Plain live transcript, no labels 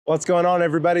What's going on,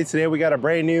 everybody? Today we got a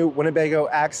brand new Winnebago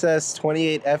Access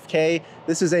 28FK.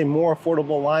 This is a more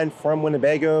affordable line from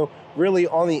Winnebago. Really,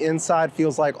 on the inside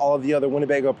feels like all of the other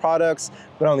Winnebago products,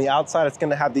 but on the outside it's going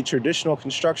to have the traditional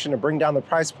construction to bring down the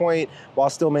price point while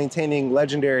still maintaining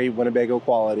legendary Winnebago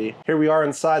quality. Here we are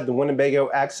inside the Winnebago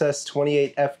Access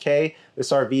 28FK.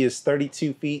 This RV is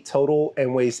 32 feet total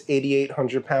and weighs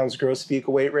 8,800 pounds gross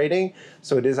vehicle weight rating,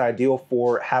 so it is ideal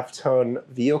for half-ton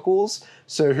vehicles.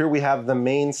 So here we have the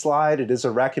main slide. It is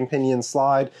a rack and pinion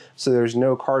slide, so there's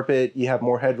no carpet. You have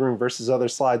more headroom versus other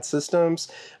slide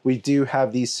systems. We do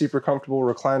have these super comfortable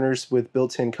recliners with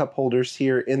built-in cup holders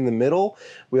here in the middle.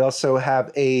 We also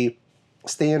have a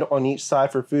stand on each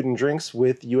side for food and drinks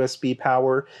with USB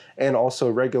power and also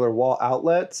regular wall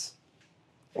outlets.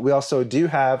 We also do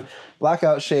have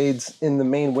blackout shades in the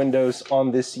main windows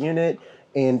on this unit,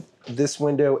 and this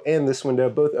window and this window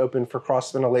both open for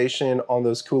cross ventilation on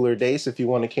those cooler days if you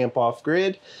want to camp off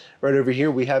grid. Right over here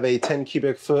we have a 10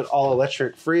 cubic foot all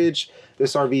electric fridge.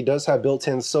 This RV does have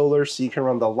built-in solar, so you can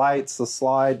run the lights, the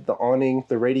slide, the awning,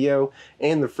 the radio,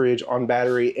 and the fridge on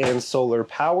battery and solar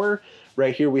power.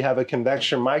 Right here we have a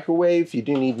convection microwave. You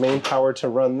do need main power to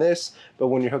run this, but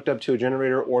when you're hooked up to a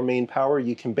generator or main power,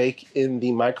 you can bake in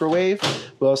the microwave.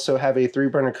 We also have a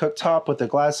 3-burner cooktop with a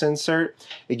glass insert.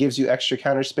 It gives you extra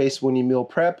counter space when you meal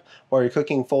prep. While you're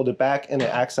cooking, fold it back and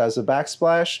it acts as a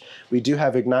backsplash. We do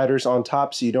have igniters on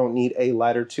top, so you don't need a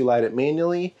lighter to light it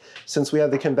manually. Since we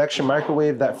have the convection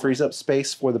microwave, that frees up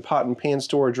space for the pot and pan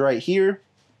storage right here.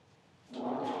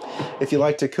 If you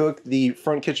like to cook, the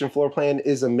front kitchen floor plan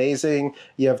is amazing.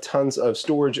 You have tons of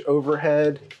storage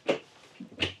overhead.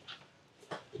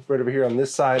 Right over here on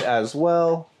this side as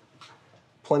well.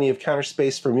 Plenty of counter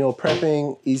space for meal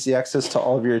prepping, easy access to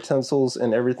all of your utensils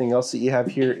and everything else that you have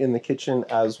here in the kitchen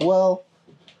as well.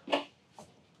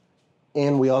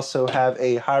 And we also have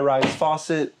a high-rise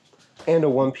faucet and a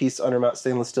one-piece undermount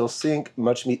stainless steel sink,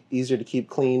 much easier to keep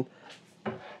clean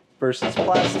versus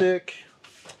plastic.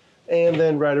 And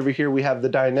then right over here we have the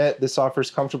dinette. This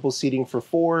offers comfortable seating for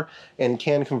 4 and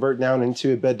can convert down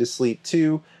into a bed to sleep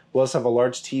too. We also have a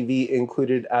large TV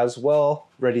included as well,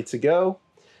 ready to go.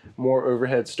 More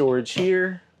overhead storage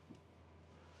here.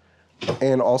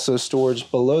 And also storage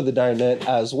below the dinette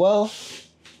as well.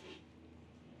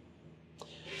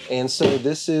 And so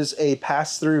this is a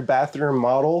pass-through bathroom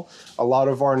model. A lot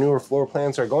of our newer floor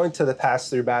plans are going to the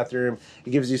pass-through bathroom.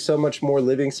 It gives you so much more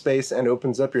living space and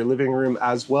opens up your living room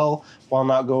as well while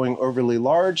not going overly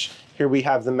large. Here we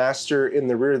have the master in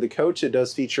the rear of the coach. It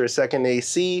does feature a second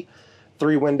AC,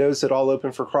 3 windows that all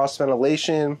open for cross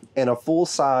ventilation, and a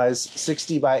full-size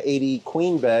 60 by 80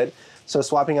 queen bed. So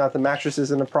swapping out the mattress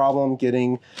isn't a problem.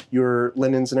 Getting your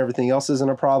linens and everything else isn't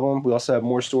a problem. We also have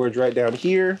more storage right down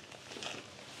here.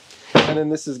 And then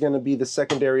this is going to be the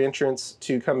secondary entrance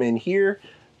to come in here,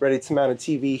 ready to mount a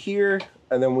TV here.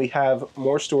 And then we have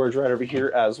more storage right over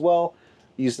here as well,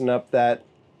 using up that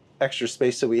extra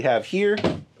space that we have here.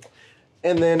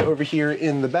 And then over here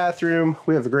in the bathroom,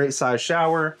 we have a great size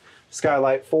shower,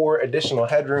 skylight for additional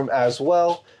headroom as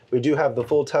well. We do have the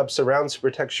full tub surround to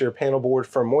protect your panel board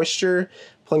from moisture.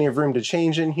 Plenty of room to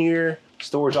change in here,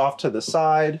 storage off to the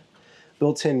side,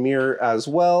 built-in mirror as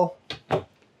well.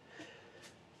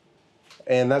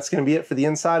 And that's going to be it for the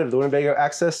inside of the Winnebago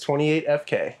Access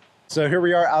 28FK. So here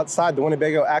we are outside the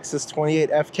Winnebago Access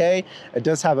 28FK. It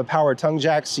does have a power tongue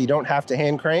jack, so you don't have to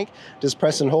hand crank. Just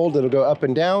press and hold, it'll go up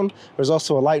and down. There's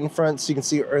also a light in front, so you can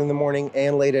see early in the morning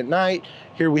and late at night.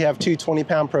 Here we have 2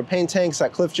 20-pound propane tanks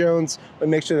at Cliff Jones. We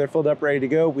make sure they're filled up, ready to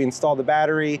go. We install the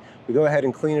battery. We go ahead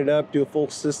and clean it up, do a full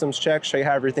systems check, show you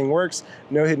how everything works.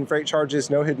 No hidden freight charges,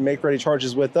 no hidden make-ready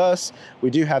charges with us.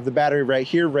 We do have the battery right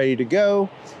here, ready to go.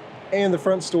 And the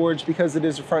front storage, because it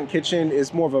is a front kitchen,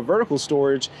 is more of a vertical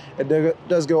storage. It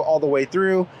does go all the way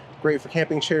through. Great for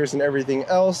camping chairs and everything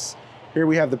else. Here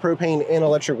we have the propane and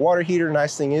electric water heater.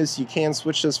 Nice thing is you can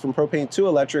switch this from propane to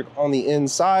electric on the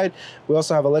inside. We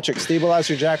also have electric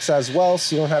stabilizer jacks as well,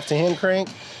 so you don't have to hand crank.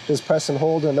 Just press and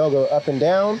hold and they'll go up and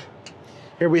down.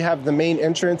 Here we have the main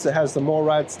entrance. It has the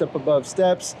MOLRide step above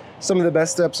steps. Some of the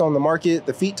best steps on the market.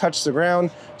 The feet touch the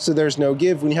ground, so there's no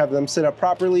give when you have them sit up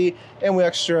properly. And we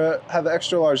have an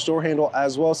extra large door handle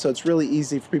as well, so it's really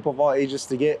easy for people of all ages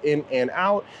to get in and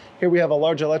out. Here we have a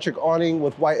large electric awning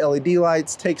with white LED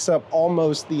lights. Takes up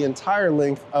almost the entire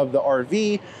length of the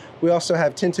RV. We also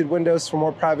have tinted windows for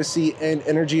more privacy and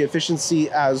energy efficiency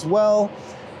as well.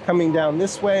 Coming down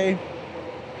this way,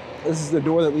 this is the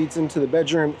door that leads into the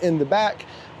bedroom in the back.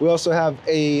 We also have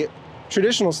a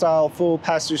traditional style full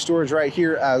pass-through storage right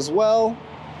here as well.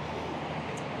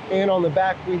 And on the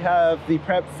back, we have the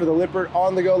prep for the Lippert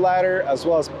on-the-go ladder, as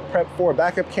well as prep for a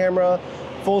backup camera,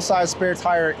 Full-size spare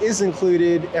tire is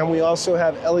included, and we also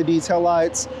have LED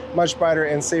taillights, much brighter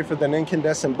and safer than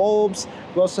incandescent bulbs.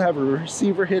 We also have a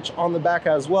receiver hitch on the back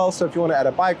as well, so if you want to add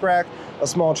a bike rack, a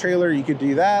small trailer, you could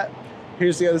do that.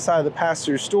 Here's the other side of the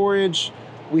pass-through storage.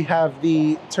 We have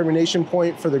the termination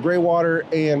point for the gray water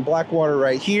and black water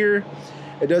right here.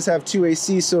 It does have 2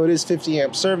 AC, so it is 50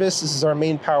 amp service. This is our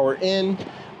main power in.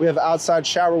 We have outside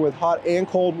shower with hot and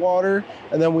cold water.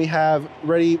 And then we have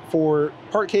ready for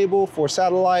park cable for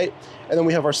satellite. And then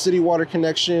we have our city water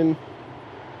connection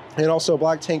and also a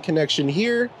black tank connection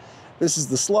here. This is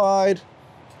the slide.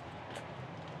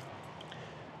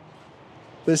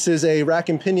 This is a rack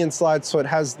and pinion slide, so it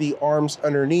has the arms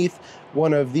underneath.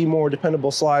 One of the more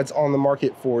dependable slides on the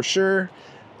market for sure.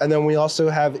 And then we also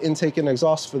have intake and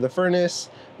exhaust for the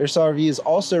furnace. Your SRV is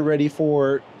also ready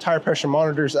for tire pressure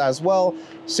monitors as well.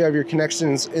 So you have your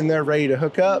connections in there ready to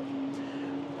hook up.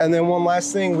 And then one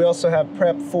last thing, we also have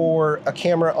prep for a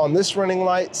camera on this running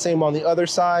light, same on the other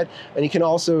side. And you can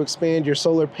also expand your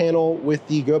solar panel with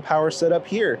the Go Power setup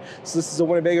here. So this is a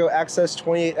Winnebago Access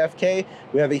 28FK.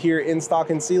 We have it here in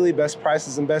stock in Sealy, best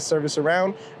prices and best service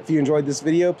around. If you enjoyed this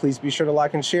video, please be sure to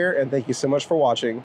like and share, and thank you so much for watching.